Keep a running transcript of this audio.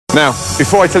Now,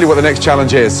 before I tell you what the next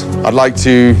challenge is, I'd like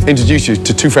to introduce you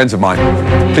to two friends of mine.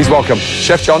 Please welcome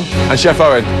Chef Jon and Chef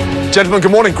Owen. Gentlemen,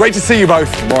 good morning. Great to see you both.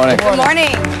 Good morning. Good morning.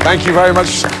 Thank you very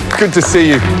much. Good to see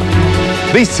you.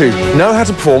 These two know how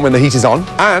to perform when the heat is on,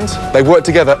 and they work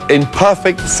together in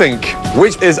perfect sync,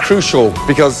 which is crucial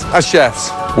because as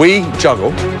chefs, we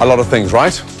juggle a lot of things,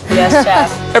 right? Yes,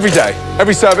 Chef. Every day,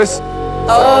 every service.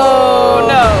 Oh,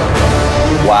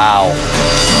 no. Wow.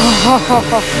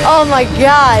 Oh my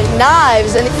God,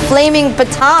 knives and flaming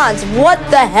batons. What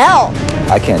the hell?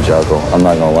 I can't juggle, I'm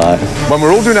not gonna lie. When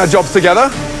we're all doing our jobs together,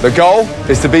 the goal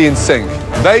is to be in sync.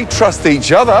 They trust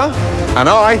each other, and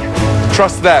I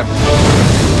trust them.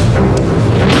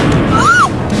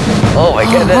 Oh my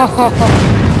goodness.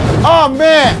 Oh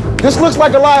man, this looks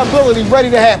like a liability ready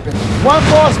to happen. One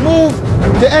false move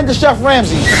to end the Chef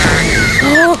Ramsay.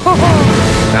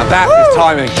 Now that is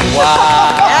timing.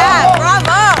 Wow. Yeah,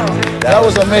 bravo. That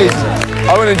was amazing.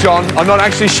 Owen and Jon are not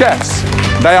actually chefs.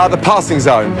 They are the passing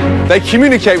zone. They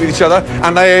communicate with each other,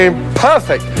 and they are in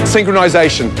perfect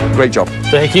synchronization. Great job.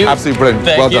 Thank you. Absolutely brilliant.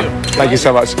 Thank well you. done. Thank you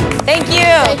so much. Thank you.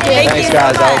 Thanks you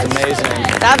guys, so that was much. amazing.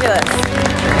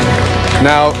 Fabulous.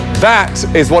 Now,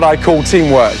 that is what I call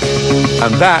teamwork.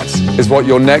 And that is what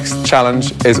your next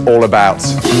challenge is all about.